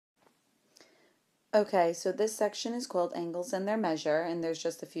Okay, so this section is called angles and their measure, and there's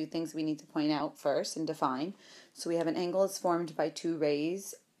just a few things we need to point out first and define. So we have an angle is formed by two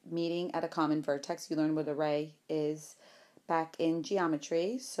rays meeting at a common vertex. You learn what a ray is back in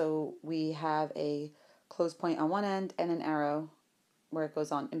geometry. So we have a closed point on one end and an arrow where it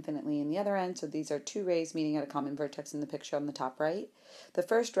goes on infinitely in the other end. So these are two rays meeting at a common vertex in the picture on the top right. The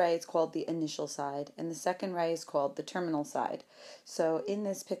first ray is called the initial side, and the second ray is called the terminal side. So in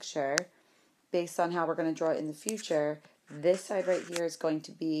this picture, based on how we're going to draw it in the future, this side right here is going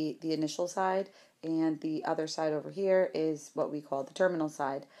to be the initial side, and the other side over here is what we call the terminal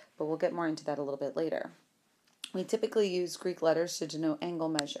side, but we'll get more into that a little bit later. We typically use Greek letters to denote angle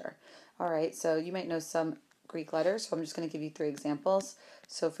measure. All right, so you might know some Greek letters, so I'm just going to give you 3 examples.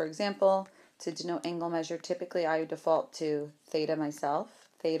 So for example, to denote angle measure, typically I would default to theta myself.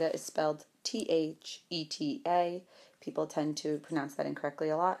 Theta is spelled T-H-E-T-A. People tend to pronounce that incorrectly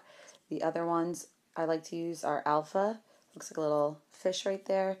a lot. The other ones I like to use are alpha, looks like a little fish right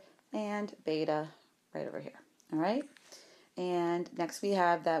there, and beta right over here. All right? And next we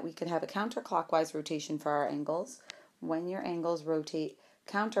have that we could have a counterclockwise rotation for our angles. When your angles rotate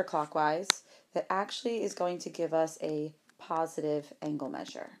counterclockwise, that actually is going to give us a positive angle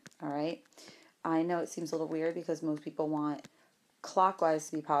measure. All right? I know it seems a little weird because most people want clockwise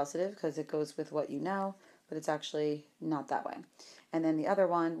to be positive because it goes with what you know, but it's actually not that way. And then the other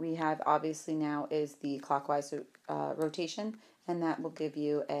one we have obviously now is the clockwise rotation, and that will give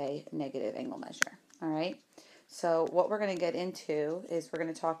you a negative angle measure. All right. So what we're going to get into is we're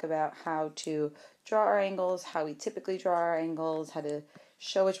going to talk about how to draw our angles, how we typically draw our angles, how to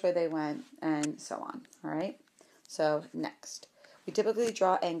show which way they went, and so on. All right. So next, we typically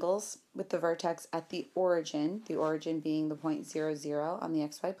draw angles with the vertex at the origin being the point 0, 0 on the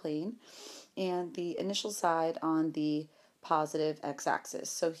xy plane, and the initial side on the positive x-axis.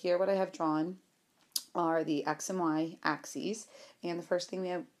 So here what I have drawn are the x and y axes, and the first thing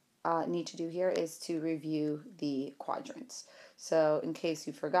we need to do here is to review the quadrants. So in case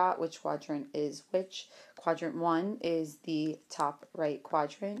you forgot which quadrant is which, quadrant 1 is the top right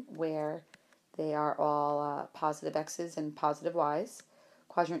quadrant where they are all positive x's and positive y's.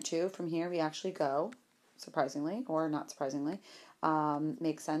 Quadrant 2, from here we actually go, surprisingly, or not surprisingly,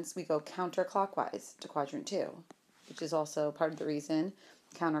 makes sense, we go counterclockwise to quadrant 2, which is also part of the reason.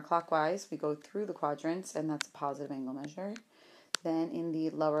 Counterclockwise, we go through the quadrants, and that's a positive angle measure. Then in the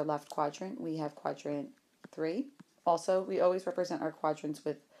lower left quadrant, we have quadrant 3. Also, we always represent our quadrants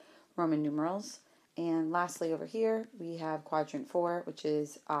with Roman numerals. And lastly, over here, we have quadrant 4, which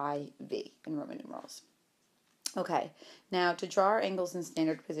is IV in Roman numerals. Okay, now to draw our angles in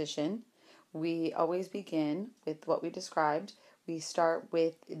standard position, we always begin with what we described. We start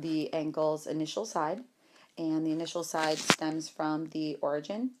with the angle's initial side, and the initial side stems from the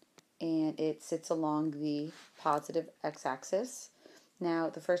origin, and it sits along the positive x-axis. Now,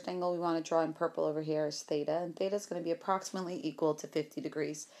 the first angle we want to draw in purple over here is theta, and theta is going to be approximately equal to 50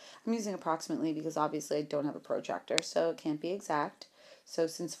 degrees. I'm using approximately because obviously I don't have a protractor, so it can't be exact. So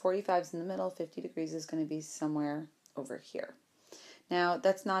since 45 is in the middle, 50 degrees is going to be somewhere over here. Now,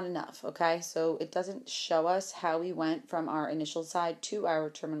 that's not enough, okay? So it doesn't show us how we went from our initial side to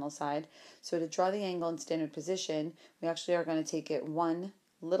our terminal side. So to draw the angle in standard position, we actually are going to take it one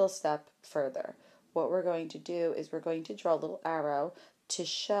little step further. What we're going to do is we're going to draw a little arrow to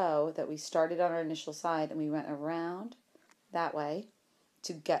show that we started on our initial side and we went around that way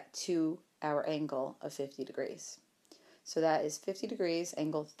to get to our angle of 50 degrees. So that is 50 degrees,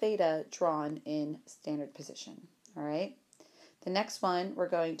 angle theta, drawn in standard position. All right. The next one we're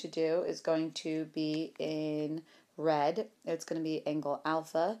going to do is going to be in red. It's going to be angle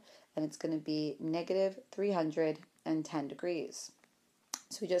alpha, and it's going to be negative 310 degrees.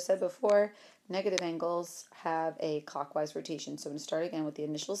 So we just said before, negative angles have a clockwise rotation. So I'm going to start again with the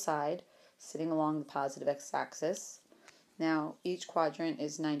initial side, sitting along the positive x-axis. Now, each quadrant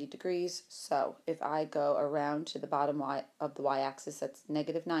is 90 degrees, so if I go around to the bottom of the y-axis, that's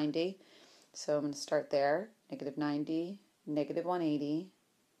negative 90. So I'm going to start there, negative 90, negative 180,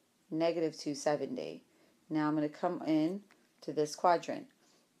 negative 270. Now I'm going to come in to this quadrant,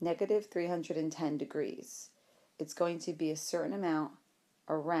 negative 310 degrees. It's going to be a certain amount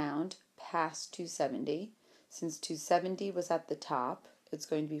around past 270. Since 270 was at the top, it's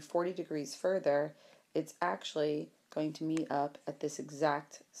going to be 40 degrees further. It's actually going to meet up at this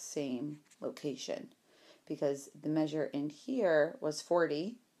exact same location because the measure in here was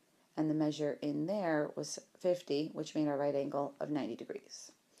 40 and the measure in there was 50, which made our right angle of 90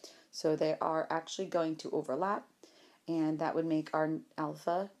 degrees. So they are actually going to overlap, and that would make our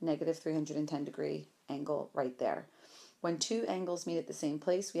alpha negative 310 degree angle right there. When two angles meet at the same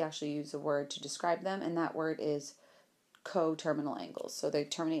place, we actually use a word to describe them, and that word is coterminal angles. So they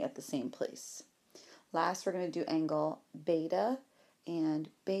terminate at the same place. Last, we're going to do angle beta, and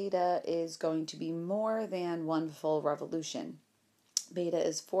beta is going to be more than 1 full revolution. Beta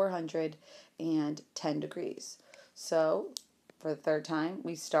is 410 degrees. So for the third time,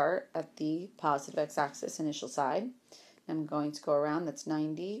 we start at the positive x-axis initial side. I'm going to go around. That's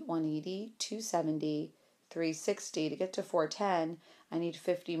 90, 180, 270, 360. To get to 410, I need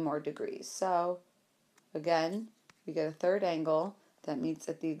 50 more degrees. So again, we get a third angle that meets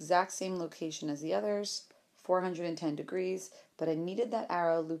at the exact same location as the others, 410 degrees, but I needed that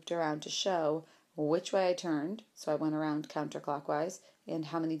arrow looped around to show which way I turned, so I went around counterclockwise, and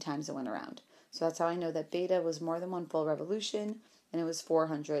how many times I went around. So that's how I know that beta was more than 1 full revolution, and it was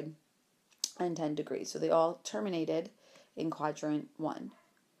 410 degrees. So they all terminated in quadrant 1.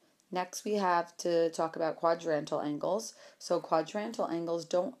 Next, we have to talk about quadrantal angles. So quadrantal angles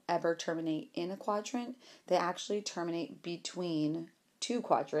don't ever terminate in a quadrant. They actually terminate between two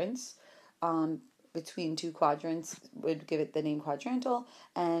quadrants. Between two quadrants would give it the name quadrantal.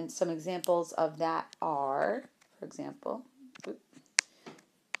 And some examples of that are, for example,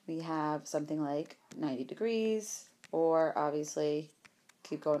 we have something like 90 degrees, or obviously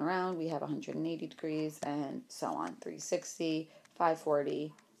keep going around, we have 180 degrees and so on, 360,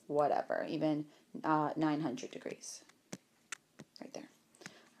 540, whatever, even 900 degrees, right there.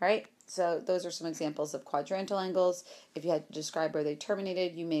 All right, so those are some examples of quadrantal angles. If you had to describe where they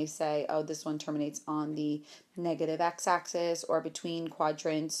terminated, you may say, oh, this one terminates on the negative x-axis or between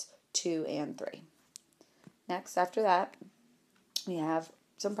quadrants 2 and 3. Next, after that, we have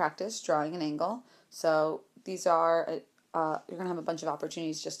some practice drawing an angle. So these are, you're going to have a bunch of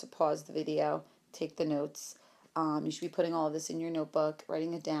opportunities just to pause the video, take the notes. You should be putting all of this in your notebook,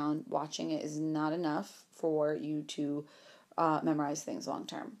 writing it down. Watching it is not enough for you to memorize things long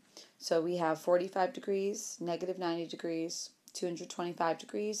term. So we have 45 degrees, negative 90 degrees, 225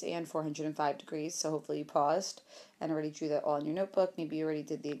 degrees, and 405 degrees. So hopefully you paused and already drew that all in your notebook. Maybe you already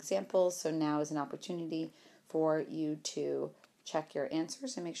did the examples. So now is an opportunity for you to check your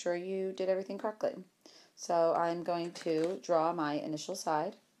answers and make sure you did everything correctly. So I'm going to draw my initial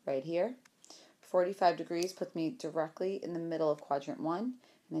side right here. 45 degrees puts me directly in the middle of quadrant 1,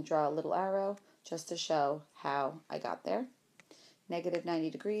 and I draw a little arrow just to show how I got there. Negative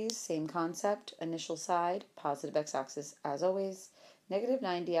 90 degrees, same concept, initial side, positive x-axis as always. Negative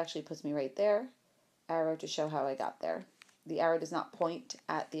 90 actually puts me right there, arrow to show how I got there. The arrow does not point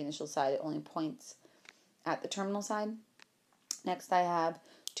at the initial side, it only points at the terminal side. Next I have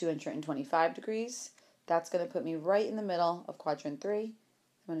 225 degrees. That's going to put me right in the middle of quadrant 3. I'm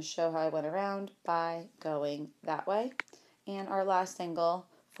going to show how I went around by going that way. And our last angle,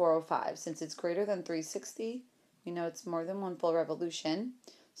 405. Since it's greater than 360, we know it's more than 1 full revolution.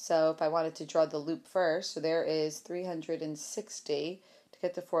 So if I wanted to draw the loop first, so there is 360. To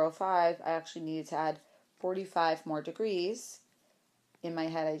get to 405, I actually needed to add 45 more degrees. In my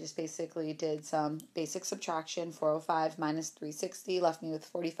head, I just basically did some basic subtraction. 405 minus 360 left me with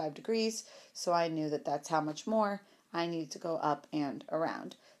 45 degrees, so I knew that that's how much more I needed to go up and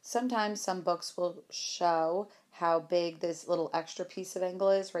around. Sometimes some books will show how big this little extra piece of angle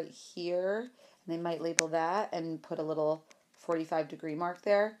is right here, and they might label that and put a little 45 degree mark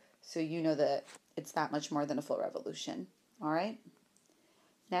there, so you know that it's that much more than a full revolution. All right?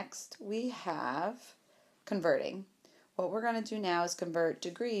 Next, we have converting. What we're going to do now is convert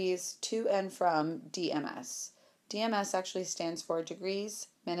degrees to and from DMS. DMS actually stands for degrees,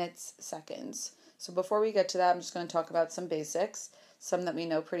 minutes, seconds. So before we get to that, I'm just going to talk about some basics, some that we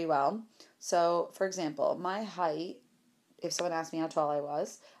know pretty well. So, for example, my height, if someone asked me how tall I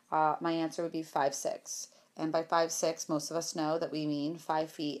was, my answer would be 5'6". And by 5'6", most of us know that we mean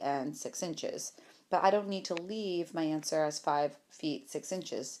 5 feet and 6 inches. But I don't need to leave my answer as 5 feet, 6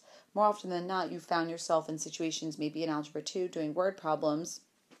 inches. More often than not, you found yourself in situations, maybe in Algebra 2, doing word problems,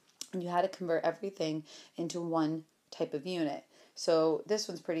 and you had to convert everything into one type of unit. So this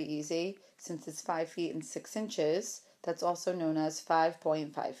one's pretty easy. Since it's 5 feet and 6 inches, that's also known as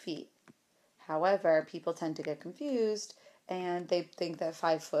 5.5 feet. However, people tend to get confused, and they think that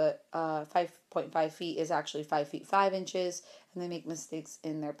 5.5 feet is actually 5 feet 5 inches, and they make mistakes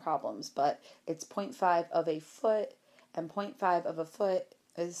in their problems. But it's 0.5 of a foot, and 0.5 of a foot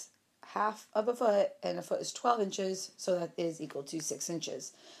is half of a foot, and a foot is 12 inches, so that is equal to 6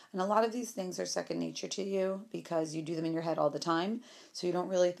 inches. And a lot of these things are second nature to you because you do them in your head all the time, so you don't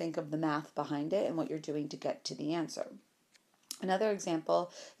really think of the math behind it and what you're doing to get to the answer. Another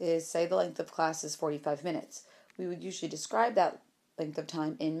example is, say the length of class is 45 minutes. We would usually describe that length of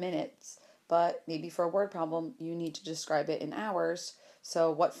time in minutes, but maybe for a word problem, you need to describe it in hours.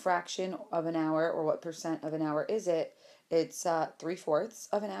 So what fraction of an hour or what percent of an hour is it? It's 3/4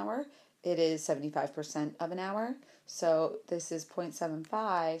 of an hour. It is 75% of an hour. So this is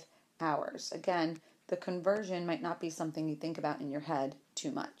 0.75 hours. Again, the conversion might not be something you think about in your head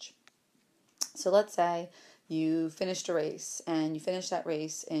too much. So let's say you finished a race and you finished that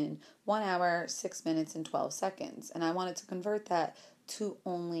race in 1 hour, 6 minutes, and 12 seconds. And I wanted to convert that to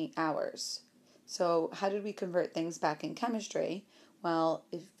only hours. So how did we convert things back in chemistry? Well,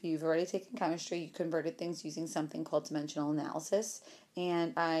 if you've already taken chemistry, you converted things using something called dimensional analysis.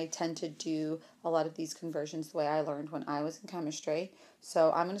 And I tend to do a lot of these conversions the way I learned when I was in chemistry.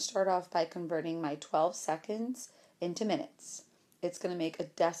 So I'm going to start off by converting my 12 seconds into minutes. It's going to make a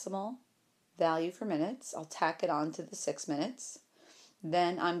decimal value for minutes. I'll tack it on to the 6 minutes.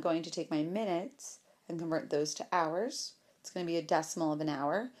 Then I'm going to take my minutes and convert those to hours. It's going to be a decimal of an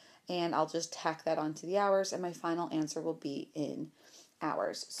hour, and I'll just tack that onto the hours, and my final answer will be in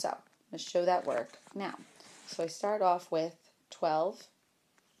hours. So I'm going to show that work now. So I start off with 12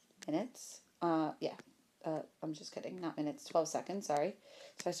 minutes. I'm just kidding, not minutes, 12 seconds, sorry.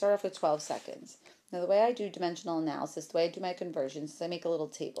 So I start off with 12 seconds. Now the way I do dimensional analysis, the way I do my conversions is I make a little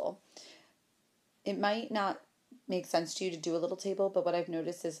table. It might not make sense to you to do a little table, but what I've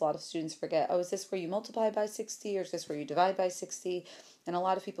noticed is a lot of students forget, oh, is this where you multiply by 60 or is this where you divide by 60? And a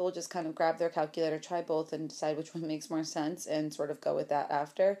lot of people will just kind of grab their calculator, try both, and decide which one makes more sense and sort of go with that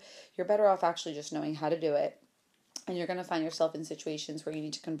after. You're better off actually just knowing how to do it. And you're going to find yourself in situations where you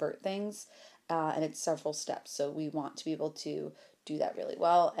need to convert things, and it's several steps. So we want to be able to do that really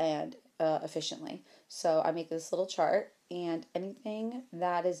well and efficiently. So I make this little chart, and anything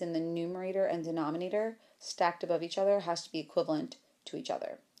that is in the numerator and denominator stacked above each other has to be equivalent to each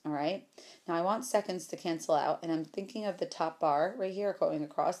other. All right. Now I want seconds to cancel out, and I'm thinking of the top bar right here going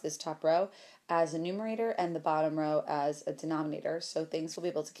across this top row as a numerator and the bottom row as a denominator. So things will be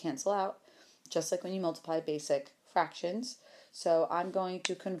able to cancel out, just like when you multiply basic fractions. So I'm going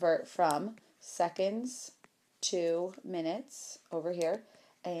to convert from seconds to minutes over here,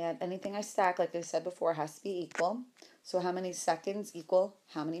 and anything I stack, like I said before, has to be equal. So how many seconds equal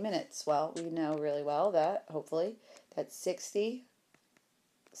how many minutes? Well, we know really well that, hopefully, that 60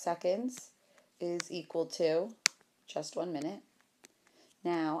 seconds is equal to just 1 minute.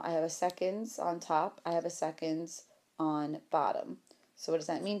 Now I have a seconds on top, I have a seconds on bottom. So what does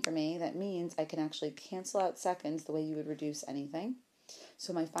that mean for me? That means I can actually cancel out seconds the way you would reduce anything.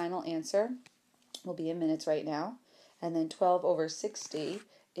 So my final answer will be in minutes right now. And then 12 over 60,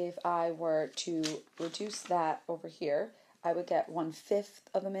 if I were to reduce that over here, I would get 1/5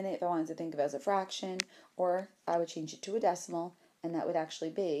 of a minute if I wanted to think of it as a fraction, or I would change it to a decimal, and that would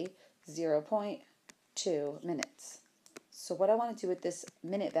actually be 0.2 minutes. So what I want to do with this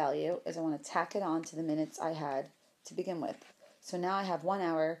minute value is I want to tack it on to the minutes I had to begin with. So now I have 1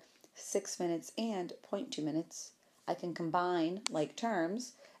 hour, 6 minutes, and 0.2 minutes. I can combine like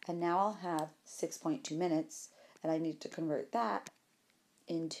terms, and now I'll have 6.2 minutes, and I need to convert that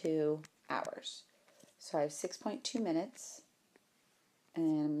into hours. So I have 6.2 minutes,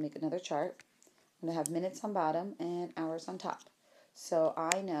 and make another chart. I'm going to have minutes on bottom and hours on top. So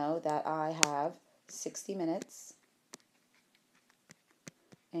I know that I have 60 minutes,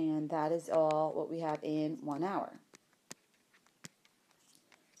 and that is all what we have in 1 hour.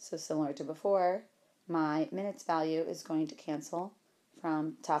 So similar to before, my minutes value is going to cancel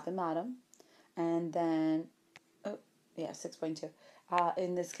from top and bottom, and then, 6.2.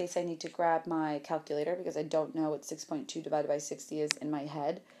 In this case, I need to grab my calculator because I don't know what 6.2 divided by 60 is in my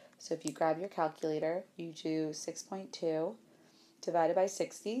head. So if you grab your calculator, you do 6.2 divided by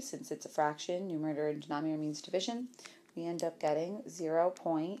 60, since it's a fraction, numerator and denominator means division, we end up getting 0.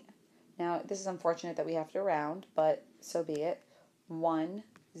 Now, this is unfortunate that we have to round, but so be it. 1,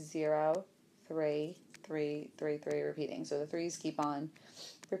 0, 3, 3, 3, 3, repeating. So the threes keep on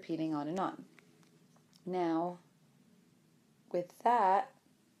repeating on and on. Now, with that,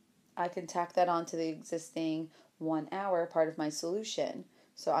 I can tack that onto the existing 1 hour part of my solution.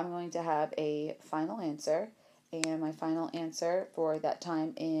 So I'm going to have a final answer, and my final answer for that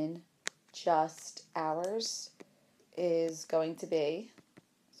time in just hours is going to be,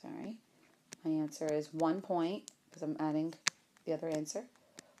 my answer is 1 point, because I'm adding the other answer,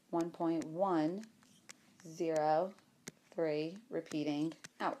 1.103 repeating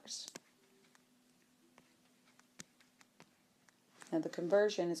hours. Now the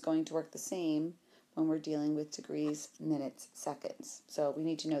conversion is going to work the same when we're dealing with degrees, minutes, seconds. So we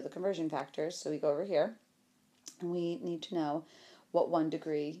need to know the conversion factors. So we go over here, and we need to know what 1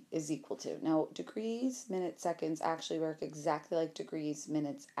 degree is equal to. Now degrees, minutes, seconds actually work exactly like degrees,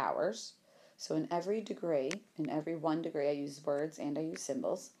 minutes, hours. So in every degree, in every 1 degree, I use words and I use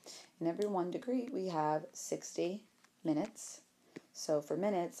symbols. In every 1 degree, we have 60 minutes. So for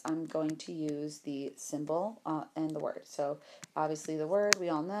minutes, I'm going to use the symbol and the word. So obviously the word we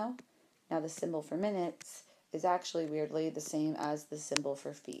all know. Now the symbol for minutes is actually weirdly the same as the symbol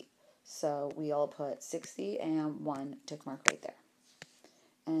for feet. So we all put 60 and 1 tick mark right there.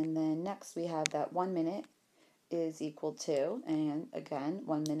 And then next we have that 1 minute is equal to, and again,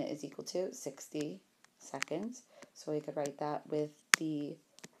 1 minute is equal to 60 seconds. So we could write that with the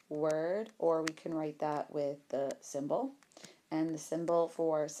word, or we can write that with the symbol. And the symbol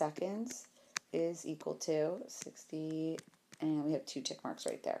for seconds is equal to 60, and we have 2 tick marks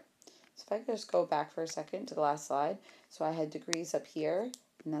right there. So if I could just go back for a second to the last slide. So I had degrees up here,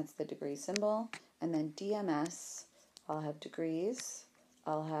 and that's the degree symbol. And then DMS, I'll have degrees,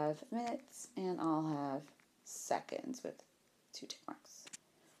 I'll have minutes, and I'll have seconds with 2 tick marks.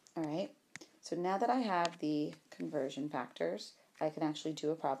 Alright, so now that I have the conversion factors, I can actually do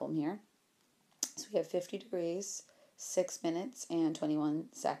a problem here. So we have 50 degrees, 6 minutes, and 21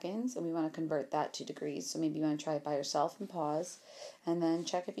 seconds, and we want to convert that to degrees. So maybe you want to try it by yourself and pause, and then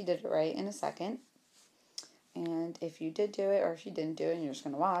check if you did it right in a second. And if you did do it, or if you didn't do it and you're just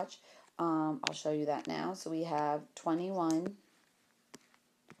going to watch, I'll show you that now. So we have 21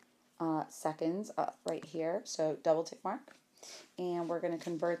 seconds right here, so double tick mark, and we're going to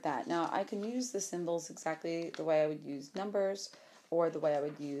convert that. Now I can use the symbols exactly the way I would use numbers, or the way I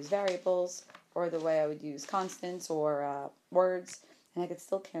would use variables, or the way I would use constants or words, and I could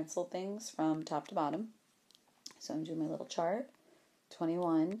still cancel things from top to bottom. So I'm doing my little chart.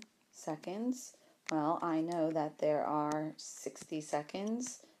 21 seconds. Well, I know that there are 60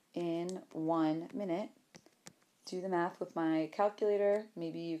 seconds in 1 minute. Do the math with my calculator.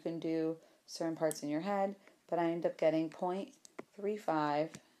 Maybe you can do certain parts in your head, but I end up getting 0.35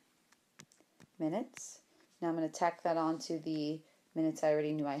 minutes. Now I'm going to tack that onto the minutes I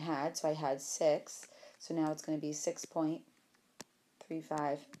already knew I had. So I had 6. So now it's going to be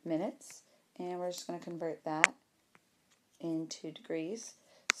 6.35 minutes. And we're just going to convert that into degrees.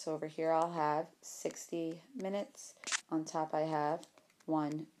 So over here I'll have 60 minutes. On top I have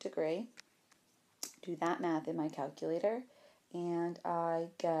 1 degree. Do that math in my calculator, and I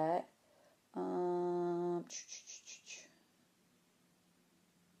get oh,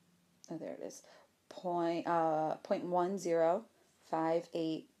 there it is,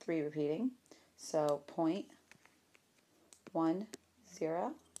 0.10583 repeating. So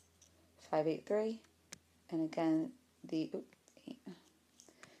 0.10583, and again the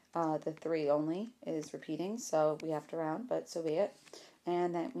 3 only is repeating, so we have to round, but so be it.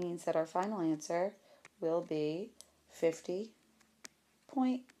 And that means that our final answer will be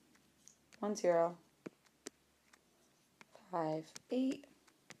 50.10583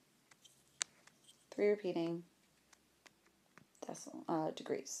 repeating decimal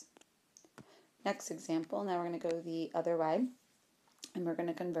degrees. Next example, now we're going to go the other way, and we're going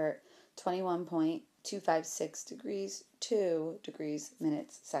to convert 21.256 degrees to degrees,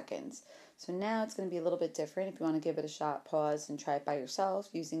 minutes, seconds. So now it's going to be a little bit different. If you want to give it a shot, pause and try it by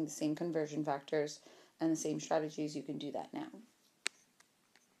yourself using the same conversion factors and the same strategies, you can do that now.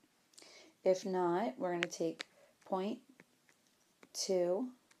 If not, we're going to take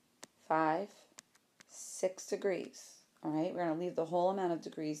 0.256 degrees. All right, we're going to leave the whole amount of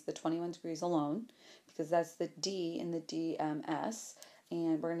degrees, the 21 degrees alone, because that's the D in the DMS.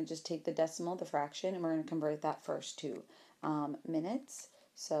 And we're going to just take the decimal, the fraction, and we're going to convert that first to minutes.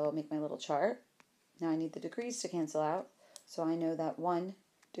 So I'll make my little chart. Now I need the degrees to cancel out. So I know that 1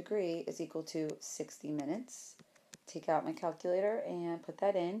 degree is equal to 60 minutes. Take out my calculator and put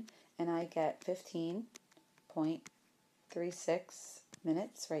that in, and I get 15.36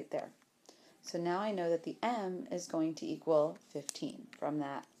 minutes right there. So now I know that the M is going to equal 15 from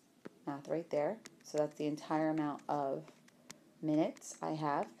that math right there. So that's the entire amount of minutes I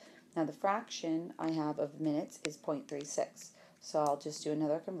have. Now the fraction I have of minutes is 0.36. So I'll just do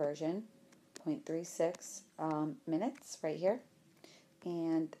another conversion, 0.36 minutes right here.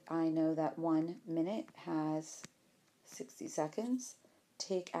 And I know that 1 minute has 60 seconds.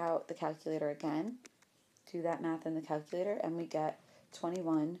 Take out the calculator again, do that math in the calculator, and we get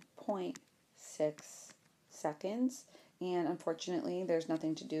 21.6 seconds. And unfortunately, there's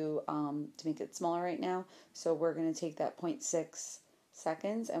nothing to do to make it smaller right now. So we're going to take that 0.6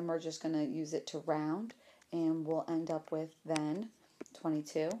 seconds and we're just going to use it to round. And we'll end up with then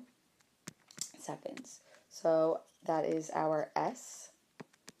 22 seconds. So that is our S.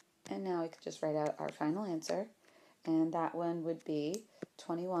 And now we could just write out our final answer. And that one would be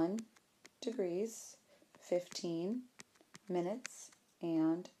 21 degrees, 15 minutes,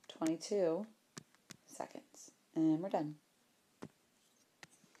 and 22 seconds. And we're done.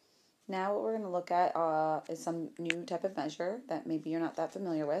 Now what we're going to look at is some new type of measure that maybe you're not that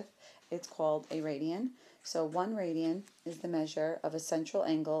familiar with. It's called a radian. So 1 radian is the measure of a central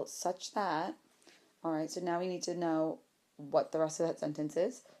angle such that, alright, so now we need to know what the rest of that sentence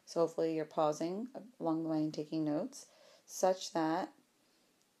is. So hopefully you're pausing along the way and taking notes. Such that,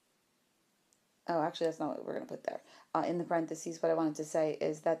 oh, actually that's not what we're going to put there. In the parentheses, what I wanted to say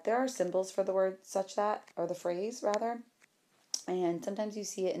is that there are symbols for the word such that, or the phrase rather. And sometimes you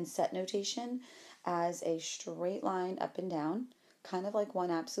see it in set notation as a straight line up and down, kind of like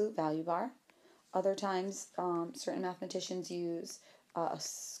one absolute value bar. Other times, certain mathematicians use a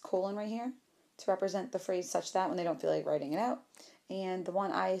colon right here to represent the phrase such that when they don't feel like writing it out. And the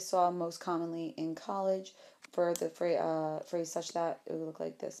one I saw most commonly in college for the phrase such that, it would look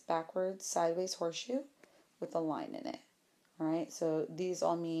like this: backwards, sideways horseshoe with a line in it. Alright, so these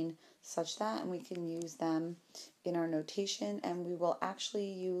all mean such that, and we can use them in our notation, and we will actually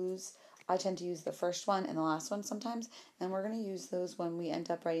use, I tend to use the first one and the last one sometimes, and we're going to use those when we end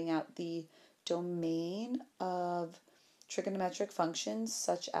up writing out the domain of trigonometric functions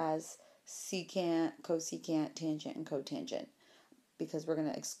such as secant, cosecant, tangent, and cotangent, because we're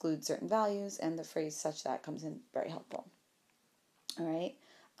going to exclude certain values, and the phrase such that comes in very helpful. Alright,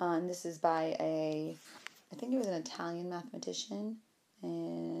 and this is by I think he was an Italian mathematician,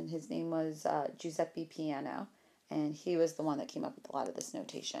 and his name was Giuseppe Peano, and he was the one that came up with a lot of this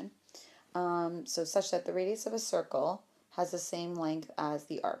notation. So such that the radius of a circle has the same length as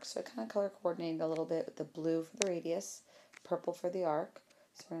the arc. So I kind of color coordinated a little bit with the blue for the radius, purple for the arc.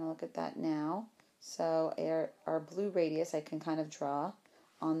 So we're going to look at that now. So our blue radius I can kind of draw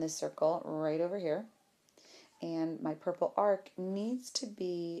on this circle right over here. And my purple arc needs to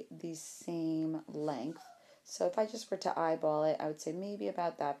be the same length. So if I just were to eyeball it, I would say maybe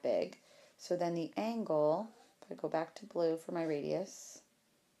about that big. So then the angle, if I go back to blue for my radius,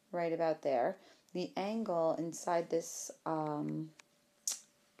 right about there, the angle inside this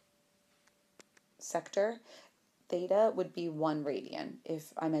sector, theta, would be 1 radian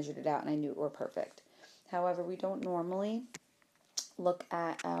if I measured it out and I knew it were perfect. However, we don't normally look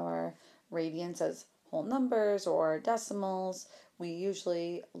at our radians as whole numbers or decimals. We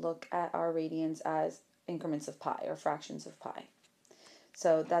usually look at our radians as increments of pi or fractions of pi.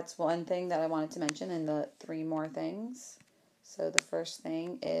 So that's one thing that I wanted to mention in the 3 more things. So the first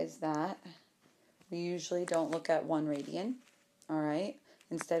thing is that we usually don't look at 1 radian, alright?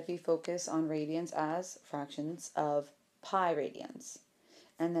 Instead we focus on radians as fractions of pi radians.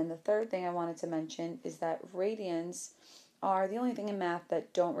 And then the third thing I wanted to mention is that radians are the only thing in math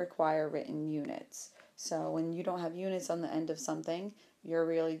that don't require written units. So when you don't have units on the end of something, you're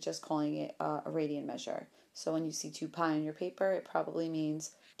really just calling it a radian measure. So when you see 2 pi on your paper, it probably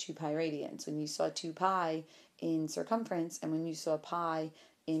means 2 pi radians. When you saw 2 pi in circumference and when you saw pi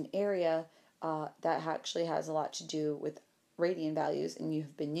in area, that actually has a lot to do with radian values, and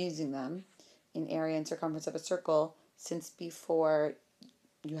you've been using them in area and circumference of a circle since before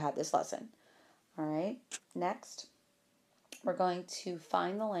you had this lesson. Alright, next we're going to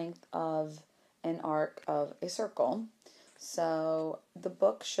find the length of an arc of a circle. So the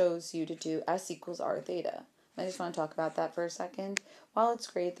book shows you to do S equals R theta. I just want to talk about that for a second. While it's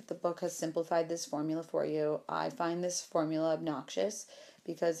great that the book has simplified this formula for you, I find this formula obnoxious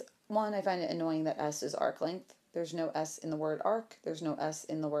because, one, I find it annoying that S is arc length. There's no S in the word arc. There's no S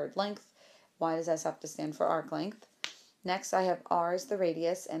in the word length. Why does S have to stand for arc length? Next, I have R as the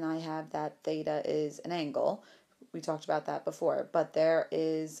radius, and I have that theta is an angle. We talked about that before, but there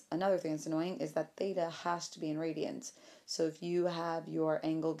is another thing that's annoying, is that theta has to be in radians. So if you have your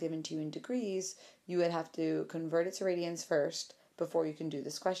angle given to you in degrees, you would have to convert it to radians first before you can do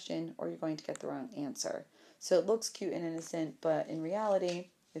this question, or you're going to get the wrong answer. So it looks cute and innocent, but in reality,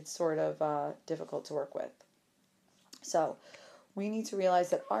 it's sort of difficult to work with. So we need to realize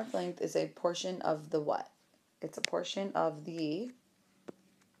that arc length is a portion of the what? It's a portion of the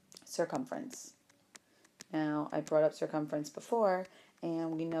circumference. Now, I brought up circumference before,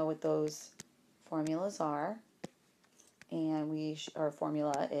 and we know what those formulas are, and our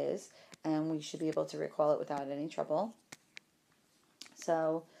formula is, and we should be able to recall it without any trouble.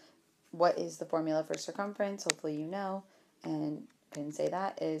 So, what is the formula for circumference? Hopefully you know, and I can say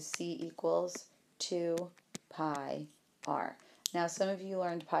that is C equals 2 pi r. Now, some of you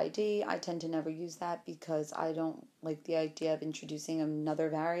learned pi d. I tend to never use that because I don't like the idea of introducing another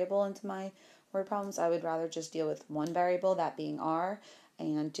variable into my word problems. I would rather just deal with one variable, that being r,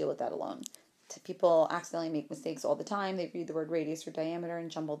 and deal with that alone. People accidentally make mistakes all the time. They read the word radius or diameter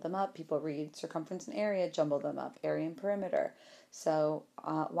and jumble them up. People read circumference and area, jumble them up, area and perimeter. So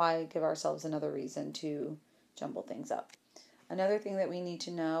why give ourselves another reason to jumble things up? Another thing that we need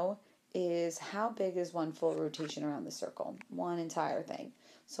to know is how big is one full rotation around the circle? One entire thing.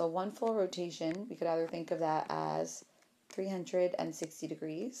 So one full rotation, we could either think of that as 360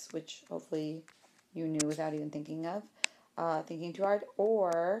 degrees, which hopefully you knew without even thinking too hard,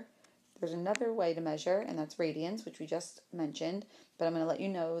 or there's another way to measure, and that's radians, which we just mentioned, but I'm going to let you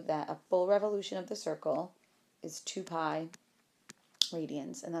know that a full revolution of the circle is 2 pi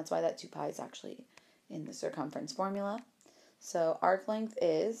radians, and that's why that 2 pi is actually in the circumference formula. So arc length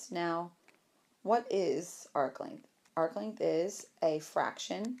is, now, what is arc length? Arc length is a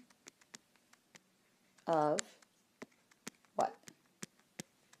fraction of what?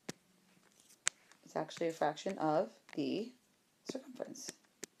 It's actually a fraction of the circumference.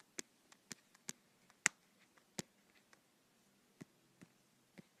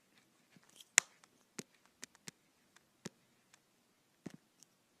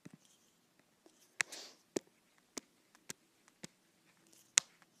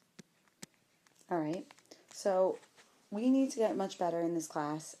 All right, so we need to get much better in this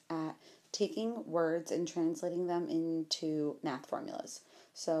class at taking words and translating them into math formulas.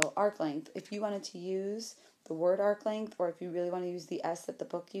 So arc length, if you wanted to use the word arc length, or if you really want to use the S that the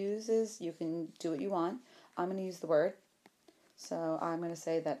book uses, you can do what you want. I'm going to use the word. So I'm going to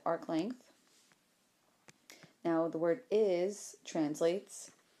say that arc length. Now the word is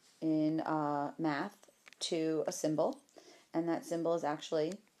translates in math to a symbol, and that symbol is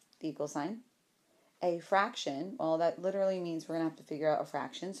actually the equal sign. A fraction, well, that literally means we're going to have to figure out a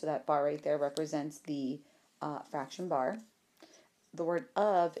fraction, so that bar right there represents the fraction bar. The word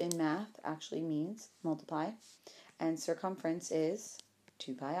of in math actually means multiply, and circumference is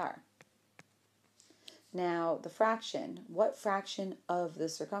 2 pi r. Now, the fraction, what fraction of the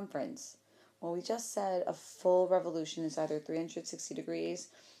circumference? Well, we just said a full revolution is either 360 degrees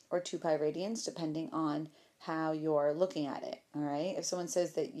or 2 pi radians, depending on how you're looking at it, all right? If someone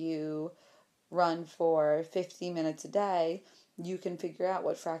says that you run for 50 minutes a day, you can figure out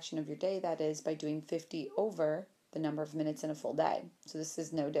what fraction of your day that is by doing 50 over the number of minutes in a full day. So this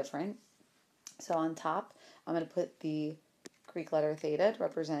is no different. So on top, I'm going to put the Greek letter theta to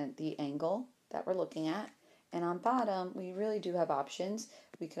represent the angle that we're looking at. And on bottom, we really do have options.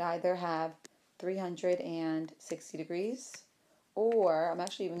 We could either have 360 degrees, or, I'm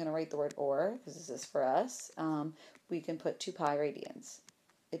actually even going to write the word or, because this is for us, we can put 2 pi radians.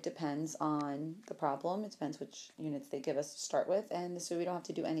 It depends on the problem. It depends which units they give us to start with, and this way we don't have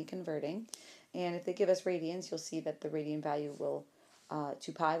to do any converting. And if they give us radians, you'll see that the radian value will,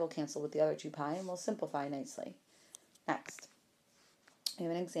 2 pi will cancel with the other 2 pi, and will simplify nicely. Next, we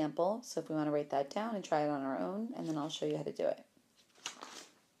have an example, so if we want to write that down and try it on our own, and then I'll show you how to do it.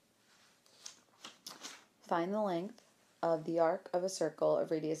 Find the length of the arc of a circle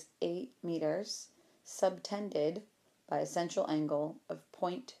of radius 8 meters, subtended by a central angle of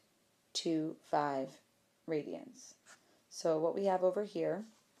 0.25 radians. So what we have over here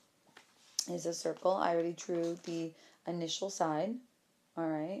is a circle. I already drew the initial side, all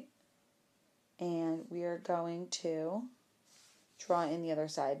right, and we are going to draw in the other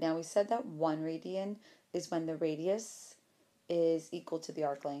side. Now we said that 1 radian is when the radius is equal to the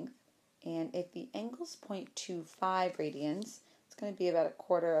arc length, and if the angle is 0.25 radians, it's going to be about a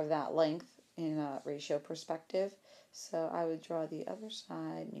quarter of that length in a ratio perspective. So I would draw the other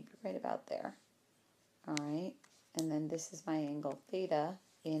side, maybe right about there. All right, and then this is my angle theta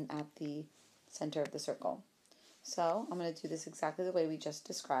in at the center of the circle. So I'm going to do this exactly the way we just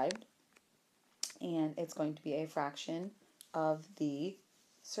described, and it's going to be a fraction of the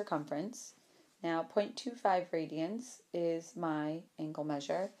circumference. Now 0.25 radians is my angle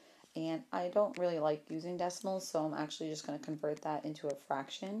measure, and I don't really like using decimals, so I'm actually just going to convert that into a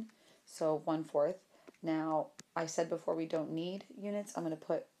fraction. So 1/4. Now, I said before we don't need units. I'm going to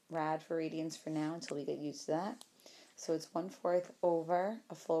put rad for radians for now until we get used to that. So it's 1/4 over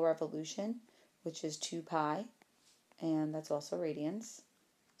a full revolution, which is 2 pi, and that's also radians.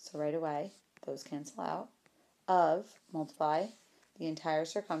 So right away, those cancel out. Of, multiply the entire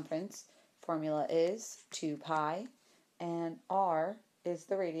circumference. Formula is 2 pi, and r is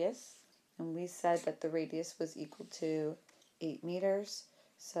the radius. And we said that the radius was equal to 8 meters.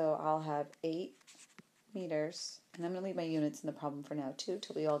 So I'll have 8 meters, and I'm going to leave my units in the problem for now too,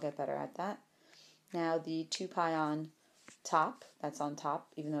 till we all get better at that. Now the 2 pi on top, that's on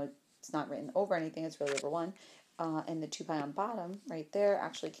top, even though it's not written over anything, it's really over 1, and the 2 pi on bottom, right there,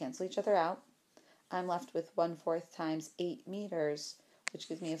 actually cancel each other out. I'm left with 1/4 times 8 meters, which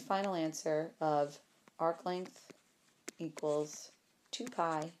gives me a final answer of arc length equals 2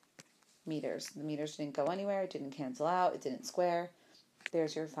 pi meters. The meters didn't go anywhere, it didn't cancel out, it didn't square.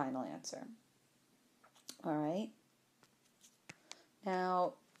 There's your final answer. All right.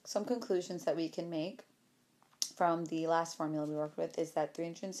 Now, some conclusions that we can make from the last formula we worked with is that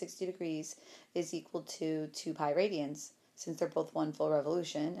 360 degrees is equal to 2 pi radians, since they're both one full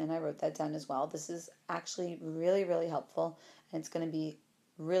revolution, and I wrote that down as well. This is actually really, really helpful, and it's going to be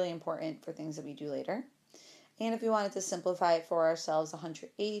really important for things that we do later. And if we wanted to simplify it for ourselves,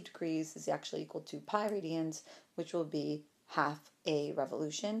 180 degrees is actually equal to pi radians, which will be half a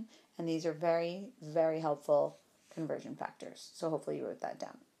revolution. And these are very, very helpful conversion factors. So hopefully you wrote that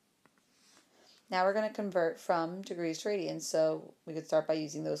down. Now we're going to convert from degrees to radians, so we could start by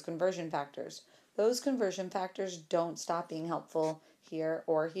using those conversion factors. Those conversion factors don't stop being helpful here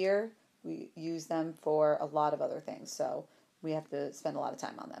or here. We use them for a lot of other things, so we have to spend a lot of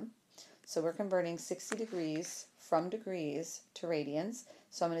time on them. So we're converting 60 degrees from degrees to radians.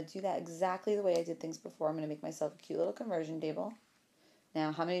 So I'm going to do that exactly the way I did things before. I'm going to make myself a cute little conversion table.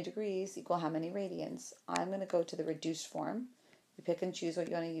 Now, how many degrees equal how many radians? I'm going to go to the reduced form. You pick and choose what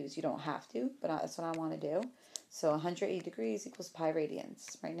you want to use. You don't have to, but that's what I want to do. So 180 degrees equals pi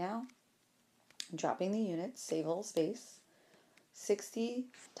radians. Right now, I'm dropping the units, save a little space. 60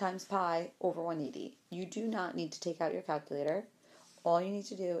 times pi over 180. You do not need to take out your calculator. All you need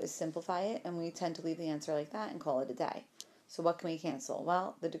to do is simplify it, and we tend to leave the answer like that and call it a day. So what can we cancel?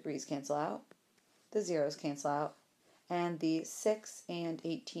 Well, the degrees cancel out, the zeros cancel out, and the 6 and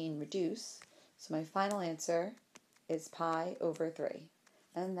 18 reduce. So my final answer is pi over 3.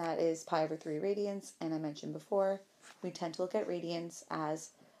 And that is pi over 3 radians, and I mentioned before, we tend to look at radians as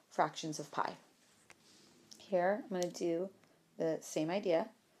fractions of pi. Here, I'm going to do the same idea.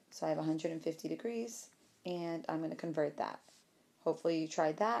 So I have 150 degrees, and I'm going to convert that. Hopefully you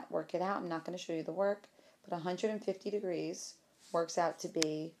tried that, work it out. I'm not going to show you the work, but 150 degrees works out to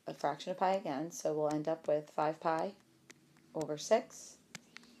be a fraction of pi again, so we'll end up with 5 pi over 6.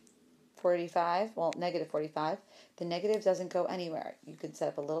 45, well, negative 45. The negative doesn't go anywhere. You can set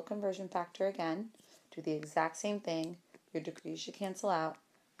up a little conversion factor again, do the exact same thing. Your degrees should cancel out,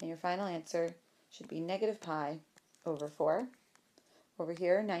 and your final answer should be negative pi over 4. Over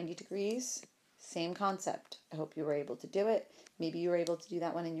here, 90 degrees, same concept. I hope you were able to do it. Maybe you were able to do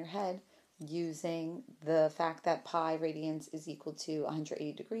that one in your head using the fact that pi radians is equal to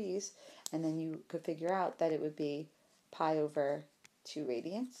 180 degrees, and then you could figure out that it would be pi over 2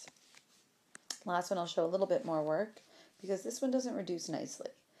 radians. Last one I'll show a little bit more work, because this one doesn't reduce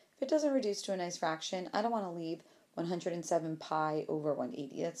nicely. If it doesn't reduce to a nice fraction, I don't want to leave 107 pi over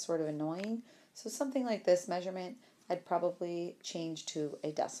 180. That's sort of annoying. So something like this measurement, I'd probably change to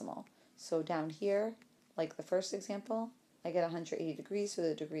a decimal. So down here, like the first example, I get 180 degrees, so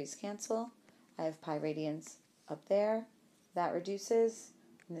the degrees cancel. I have pi radians up there. That reduces.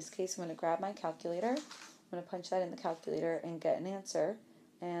 In this case, I'm going to grab my calculator. I'm going to punch that in the calculator and get an answer.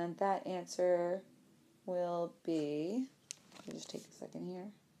 And that answer will be, let me just take a second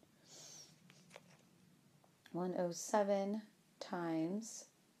here, 107 times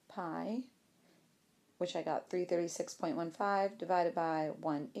pi, which I got 336.15 divided by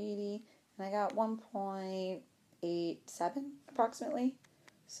 180, and I got 1.87 approximately.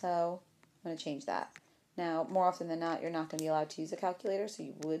 So I'm going to change that. Now, more often than not, you're not going to be allowed to use a calculator, so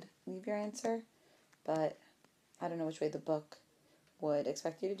you would leave your answer, but I don't know which way the book would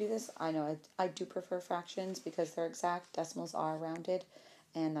expect you to do this. I know I do prefer fractions because they're exact. Decimals are rounded,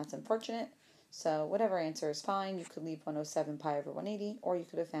 and that's unfortunate. So whatever answer is fine. You could leave 107 pi over 180, or you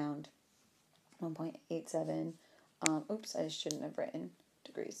could have found 1.87. Oops, I shouldn't have written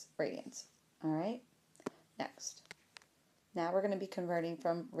degrees, radians. All right, next. Now we're going to be converting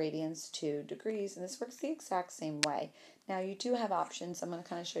from radians to degrees, and this works the exact same way. Now you do have options. I'm going to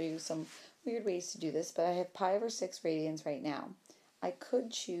kind of show you some weird ways to do this, but I have pi over 6 radians right now. I could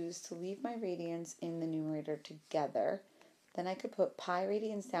choose to leave my radians in the numerator together. Then I could put pi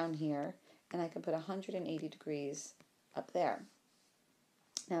radians down here, and I could put 180 degrees up there.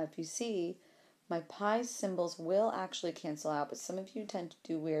 Now if you see, my pi symbols will actually cancel out, but some of you tend to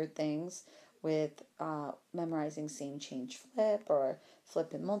do weird things with memorizing same, change, flip, or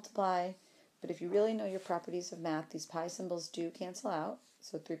flip and multiply. But if you really know your properties of math, these pi symbols do cancel out.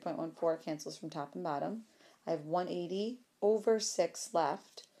 So 3.14 cancels from top and bottom. I have 180 over 6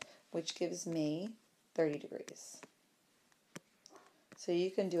 left, which gives me 30 degrees. So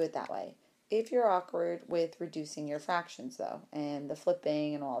you can do it that way. If you're awkward with reducing your fractions, though, and the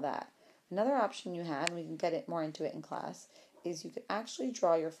flipping and all that, another option you have, and we can get it more into it in class, is you could actually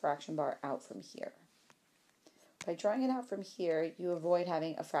draw your fraction bar out from here. By drawing it out from here, you avoid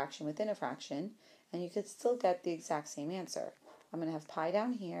having a fraction within a fraction, and you could still get the exact same answer. I'm going to have pi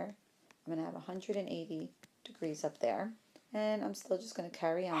down here. I'm going to have 180 degrees up there, and I'm still just going to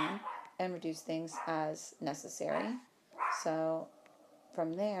carry on and reduce things as necessary. So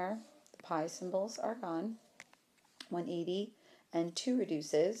from there, the pi symbols are gone. 180 and 2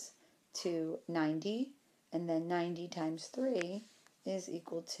 reduces to 90, and then 90 times 3 is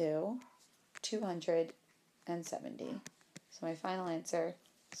equal to 270. So my final answer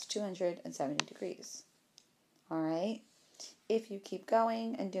is 270 degrees. All right. If you keep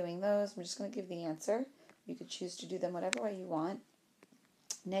going and doing those, I'm just going to give the answer. You could choose to do them whatever way you want.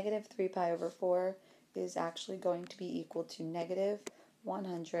 Negative 3 pi over 4 is actually going to be equal to negative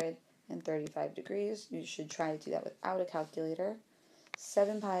 135 degrees. You should try to do that without a calculator.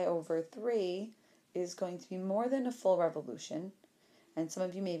 7 pi over 3 is going to be more than a full revolution. And some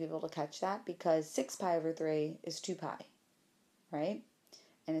of you may be able to catch that because 6 pi over 3 is 2 pi, right?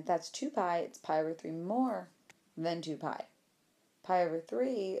 And if that's 2 pi, it's pi over 3 more than 2 pi. Pi over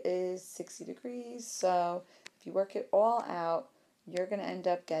 3 is 60 degrees, so if you work it all out, you're going to end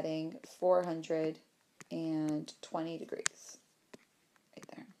up getting 420 degrees. Right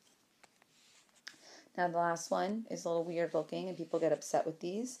there. Now the last one is a little weird looking, and people get upset with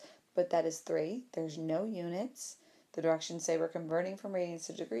these, but that is 3. There's no units. The directions say we're converting from radians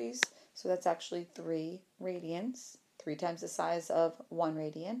to degrees, so that's actually 3 radians, 3 times the size of 1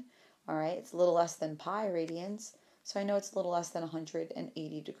 radian. All right, it's a little less than pi radians, so I know it's a little less than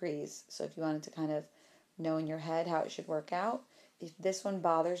 180 degrees. So if you wanted to kind of know in your head how it should work out, if this one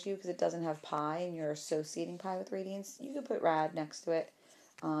bothers you because it doesn't have pi and you're associating pi with radians, you could put rad next to it.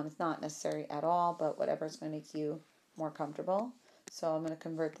 It's not necessary at all, but whatever is going to make you more comfortable. So I'm going to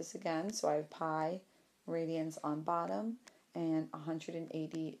convert this again. So I have pi radians on bottom and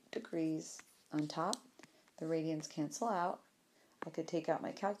 180 degrees on top. The radians cancel out. I could take out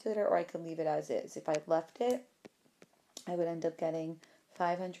my calculator or I could leave it as is. If I left it, I would end up getting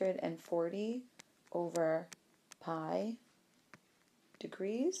 540 over pi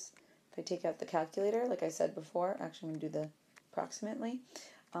degrees. If I take out the calculator, like I said before, actually I'm going to do the approximately,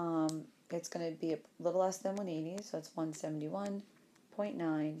 it's going to be a little less than 180, so it's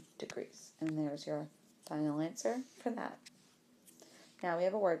 171.9 degrees. And there's your final answer for that. Now we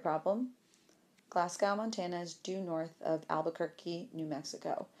have a word problem. Glasgow, Montana is due north of Albuquerque, New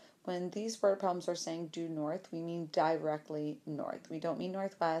Mexico. When these word problems are saying due north, we mean directly north. We don't mean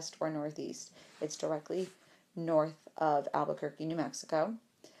northwest or northeast. It's directly north of Albuquerque, New Mexico.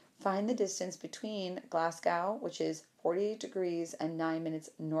 Find the distance between Glasgow, which is 48 degrees and 9 minutes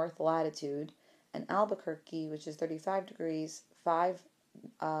north latitude, and Albuquerque, which is 35 degrees, 5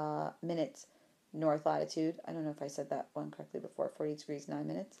 minutes north latitude. I don't know if I said that one correctly before, 48 degrees, 9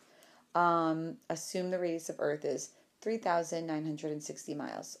 minutes. Assume the radius of Earth is 3,960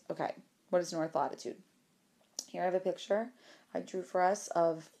 miles. Okay, what is north latitude? Here I have a picture I drew for us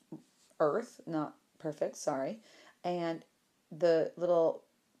of Earth, not perfect, sorry, and the little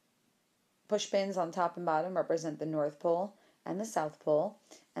push pins on top and bottom represent the North Pole and the South Pole,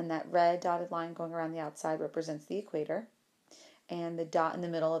 and that red dotted line going around the outside represents the equator, and the dot in the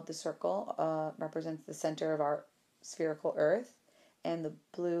middle of the circle represents the center of our spherical Earth, and the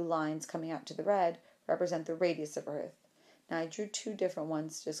blue lines coming out to the red represent the radius of Earth. Now I drew 2 different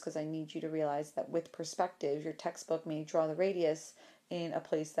ones just because I need you to realize that with perspective, your textbook may draw the radius in a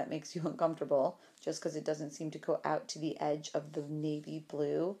place that makes you uncomfortable just because it doesn't seem to go out to the edge of the navy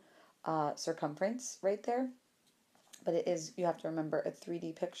blue circumference right there. But it is, you have to remember, a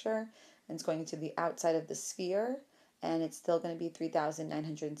 3D picture, and it's going to the outside of the sphere, and it's still going to be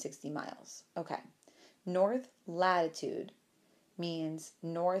 3,960 miles. Okay. North latitude means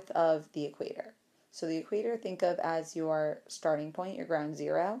north of the equator. So the equator, think of as your starting point, your ground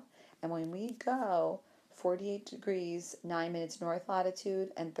zero. And when we go 48 degrees, 9 minutes north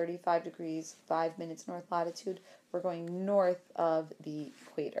latitude, and 35 degrees, 5 minutes north latitude, we're going north of the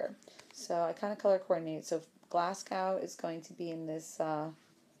equator. So I kind of color coordinate. So Glasgow is going to be in this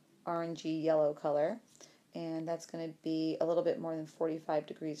orangey yellow color, and that's going to be a little bit more than 45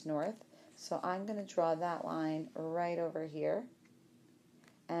 degrees north. So I'm going to draw that line right over here.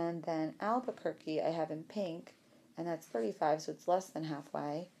 And then Albuquerque I have in pink, and that's 35, so it's less than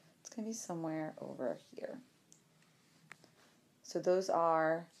halfway. It's going to be somewhere over here. So those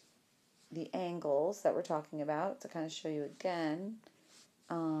are the angles that we're talking about. To kind of show you again,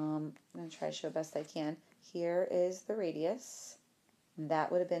 I'm going to try to show best I can. Here is the radius.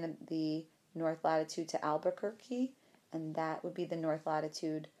 That would have been the north latitude to Albuquerque, and that would be the north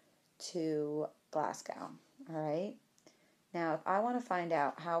latitude to Glasgow. All right. Now, if I want to find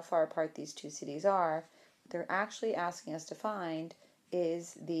out how far apart these two cities are, they're actually asking us to find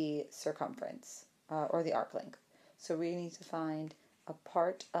is the circumference or the arc length. So we need to find a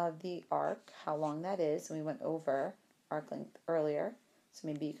part of the arc, how long that is, and we went over arc length earlier. So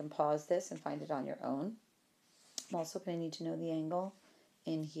maybe you can pause this and find it on your own. I'm also going to need to know the angle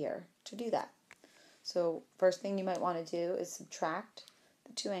in here to do that. So first thing you might want to do is subtract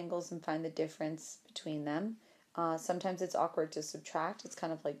the two angles and find the difference between them. Sometimes it's awkward to subtract. It's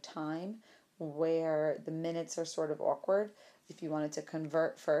kind of like time, where the minutes are sort of awkward. If you wanted to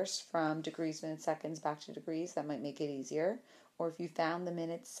convert first from degrees, minutes, seconds back to degrees, that might make it easier. Or if you found the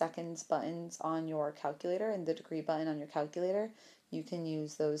minutes, seconds buttons on your calculator and the degree button on your calculator, you can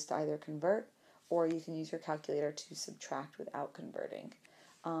use those to either convert, or you can use your calculator to subtract without converting.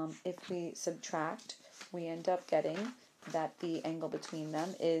 If we subtract, we end up getting that the angle between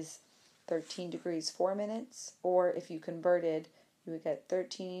them is 13 degrees 4 minutes, or if you converted, you would get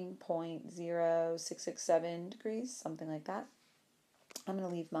 13.0667 degrees, something like that. I'm going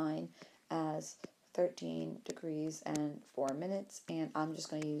to leave mine as 13 degrees and 4 minutes, and I'm just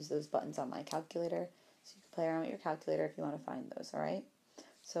going to use those buttons on my calculator, so you can play around with your calculator if you want to find those, alright?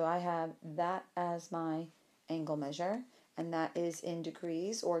 So I have that as my angle measure, and that is in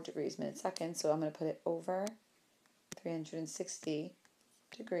degrees or degrees, minutes, seconds, so I'm going to put it over 360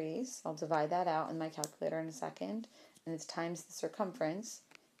 degrees. I'll divide that out in my calculator in a second, and it's times the circumference.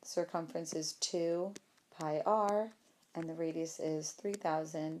 The circumference is 2 pi r, and the radius is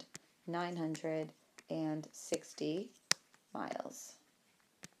 3,960 miles.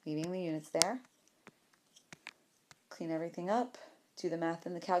 Leaving the units there. Clean everything up, do the math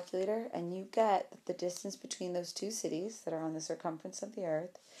in the calculator, and you get that the distance between those two cities that are on the circumference of the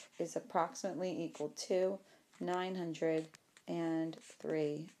Earth is approximately equal to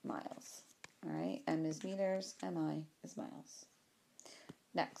 903 miles. All right, M is meters, MI is miles.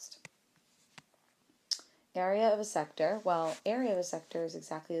 Next, area of a sector. Well, area of a sector is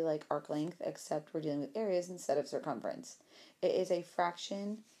exactly like arc length, except we're dealing with areas instead of circumference. It is a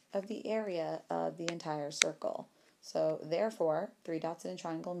fraction of the area of the entire circle. So therefore, 3 dots in a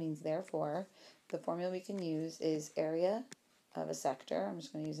triangle means therefore. The formula we can use is area of a sector, I'm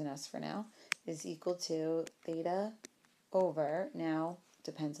just going to use an S for now, is equal to theta over, now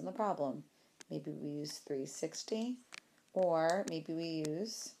depends on the problem. Maybe we use 360, or maybe we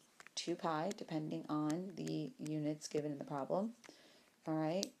use 2 pi, depending on the units given in the problem,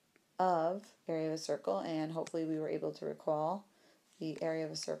 alright, of area of a circle, and hopefully we were able to recall the area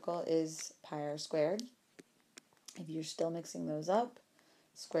of a circle is pi r squared. If you're still mixing those up,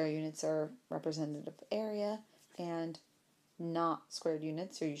 square units are representative of area, and not squared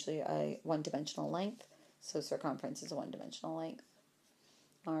units are usually a one-dimensional length, so circumference is a one-dimensional length.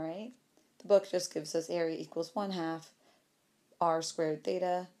 Alright, the book just gives us area equals 1/2 r squared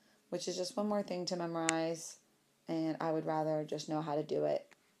theta, which is just one more thing to memorize, and I would rather just know how to do it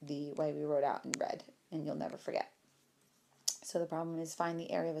the way we wrote out in red, and you'll never forget. So the problem is find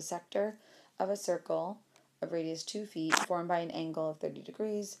the area of a sector of a circle of radius 2 feet formed by an angle of 30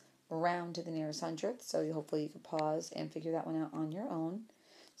 degrees, round to the nearest hundredth. So hopefully you can pause and figure that one out on your own.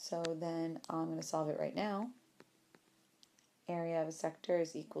 So then I'm going to solve it right now. Area of a sector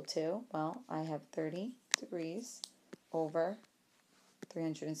is equal to, well, I have 30 degrees over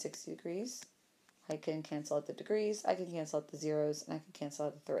 360 degrees. I can cancel out the degrees, I can cancel out the zeros, and I can cancel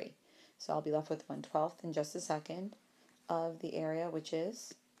out the 3. So I'll be left with 1/12 in just a second of the area, which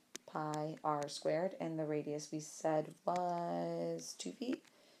is pi r squared, and the radius we said was 2 feet,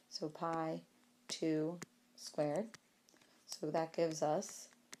 so pi 2 squared. So that gives us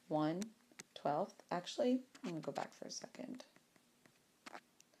 1/12. Actually, I'm going to go back for a second.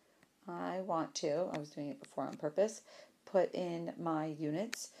 I was doing it before on purpose, put in my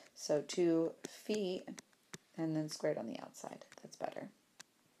units, so 2 feet, and then squared on the outside. That's better.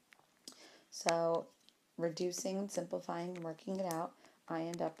 So reducing, simplifying, working it out, I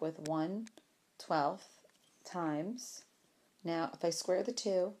end up with 1/12 times, now if I square the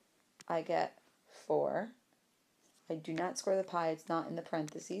 2, I get 4. I do not square the pi, it's not in the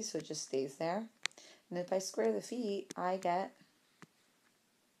parentheses, so it just stays there. And if I square the feet, I get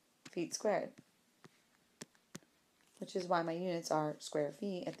feet squared, which is why my units are square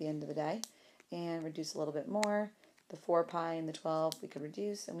feet at the end of the day. And reduce a little bit more, the 4 pi and the 12 we could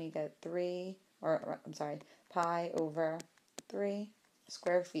reduce, and we get pi over 3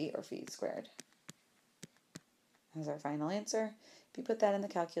 square feet, or feet squared. That's our final answer. If you put that in the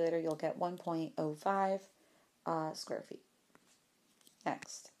calculator, you'll get 1.05 square feet.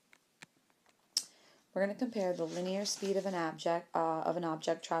 Next, we're going to compare the linear speed of an object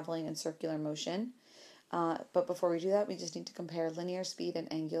traveling in circular motion. But before we do that, we just need to compare linear speed and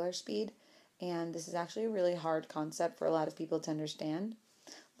angular speed. and this is actually a really hard concept for a lot of people to understand.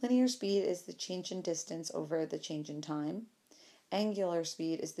 Linear speed is the change in distance over the change in time. Angular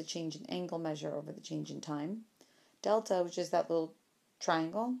speed is the change in angle measure over the change in time. Delta, which is that little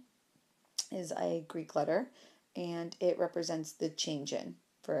triangle, is a Greek letter, and it represents the change in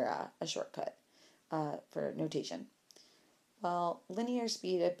for a shortcut for notation. Well, linear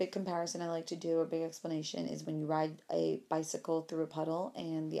speed, a big comparison I like to do, a big explanation, is when you ride a bicycle through a puddle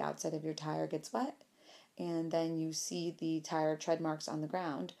and the outside of your tire gets wet, and then you see the tire tread marks on the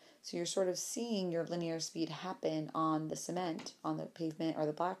ground. So you're sort of seeing your linear speed happen on the cement, on the pavement or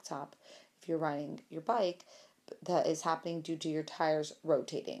the blacktop. If you're riding your bike, that is happening due to your tires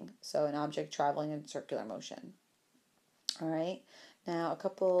rotating. So an object traveling in circular motion. All right. Now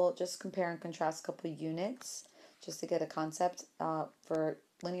just compare and contrast a couple units just to get a concept. For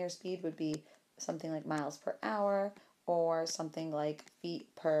linear speed would be something like miles per hour or something like feet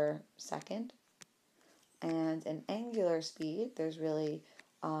per second. And an angular speed, there's really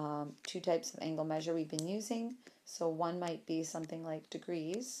two types of angle measure we've been using. So one might be something like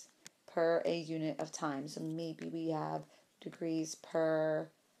degrees per a unit of time. So maybe we have degrees per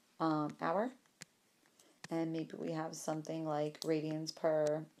hour, and maybe we have something like radians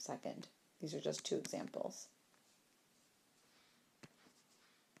per second. These are just two examples.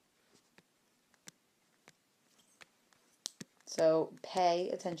 So pay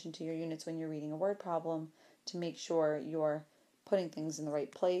attention to your units when you're reading a word problem to make sure you're putting things in the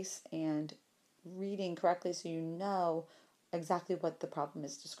right place and reading correctly so you know exactly what the problem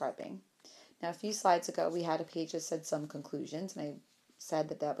is describing. Now, a few slides ago, we had a page that said some conclusions, and I said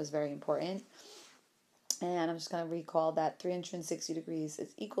that that was very important. And I'm just going to recall that 360 degrees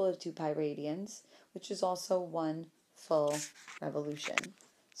is equal to 2 pi radians, which is also 1 full revolution.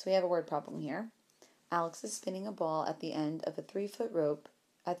 So we have a word problem here. Alex is spinning a ball at the end of a 3-foot rope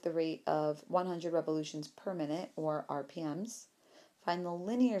at the rate of 100 revolutions per minute, or RPMs. Find the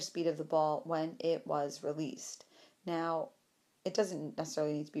linear speed of the ball when it was released. Now, it doesn't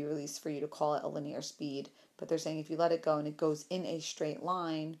necessarily need to be released for you to call it a linear speed, but they're saying if you let it go and it goes in a straight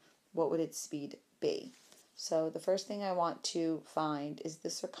line, what would its speed be? So the first thing I want to find is the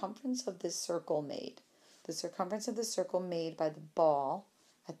circumference of this circle made. The circumference of the circle made by the ball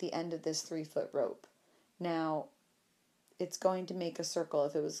at the end of this 3-foot rope. Now, it's going to make a circle.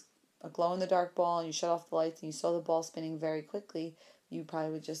 If it was a glow-in-the-dark ball and you shut off the lights and you saw the ball spinning very quickly, you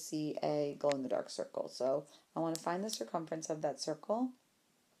probably would just see a glow-in-the-dark circle. So I want to find the circumference of that circle.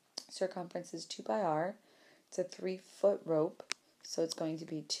 Circumference is 2 pi r. It's a 3-foot rope, so it's going to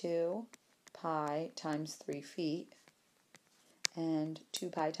be 2 pi times 3 feet. And 2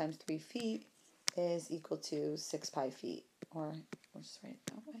 pi times 3 feet is equal to 6 pi feet. Or we'll just write it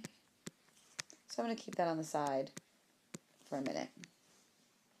that way. So I'm going to keep that on the side for a minute.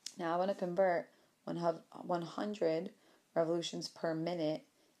 Now I want to convert 100 revolutions per minute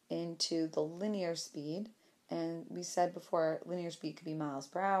into the linear speed. And we said before, linear speed could be miles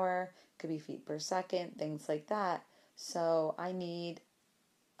per hour, could be feet per second, things like that. So I need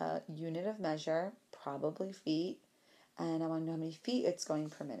a unit of measure, probably feet, and I want to know how many feet it's going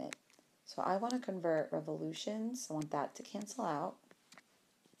per minute. So I want to convert revolutions. I want that to cancel out.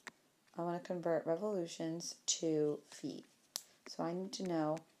 I want to convert revolutions to feet. So I need to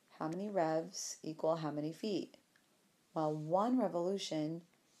know how many revs equal how many feet. Well, 1 revolution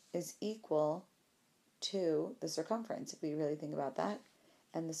is equal to the circumference, if we really think about that.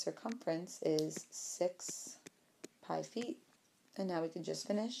 And the circumference is 6 pi feet. And now we can just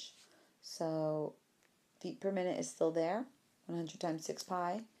finish. So feet per minute is still there. 100 times 6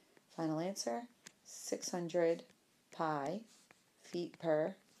 pi. Final answer, 600 pi feet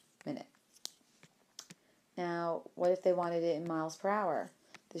per minute. Now, what if they wanted it in miles per hour?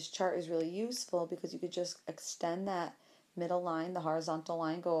 This chart is really useful because you could just extend that middle line, the horizontal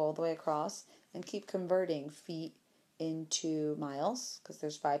line, go all the way across, and keep converting feet into miles, because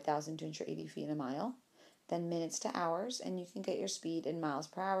there's 5,280 feet in a mile, then minutes to hours, and you can get your speed in miles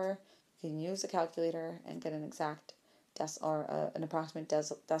per hour. You can use a calculator and get an exact an approximate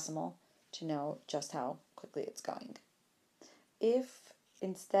decimal to know just how quickly it's going. If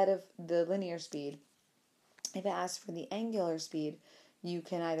instead of the linear speed, if it asks for the angular speed, you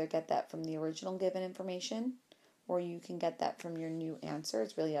can either get that from the original given information or you can get that from your new answer.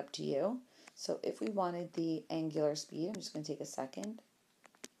 It's really up to you. So if we wanted the angular speed, I'm just going to take a second.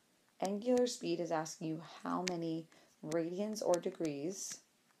 Angular speed is asking you how many radians or degrees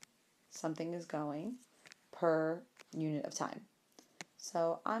something is going per unit of time.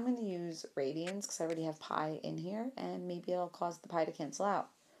 So I'm going to use radians because I already have pi in here, and maybe it'll cause the pi to cancel out.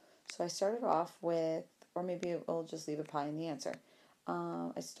 So I started off with, or maybe we'll just leave a pi in the answer.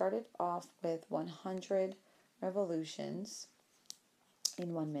 I started off with 100 revolutions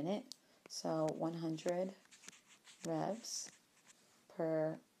in 1 minute. So 100 revs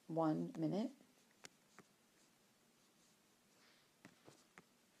per 1 minute.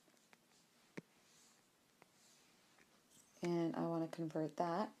 And I want to convert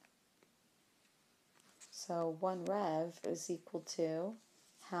that. So 1 rev is equal to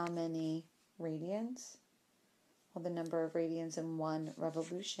how many radians? Well, the number of radians in 1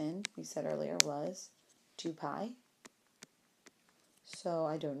 revolution, we said earlier, was 2 pi. So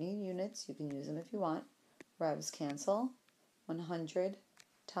I don't need units. You can use them if you want. Revs cancel. 100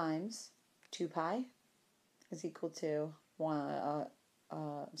 times 2 pi is equal to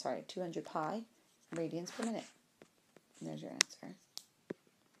 200 pi radians per minute. And there's your answer.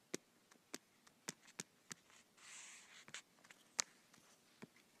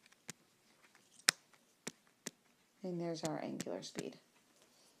 And there's our angular speed.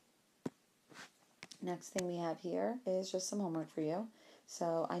 Next thing we have here is just some homework for you.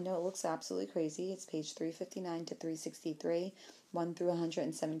 So I know it looks absolutely crazy. It's page 359 to 363, 1 through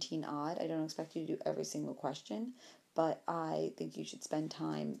 117 odd. I don't expect you to do every single question, but I think you should spend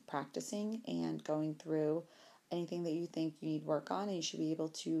time practicing and going through anything that you think you need work on, and you should be able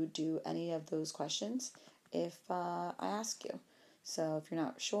to do any of those questions if I ask you. So if you're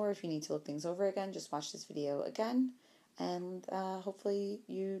not sure, if you need to look things over again, just watch this video again, and hopefully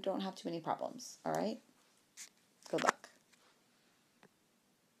you don't have too many problems. All right? Good luck.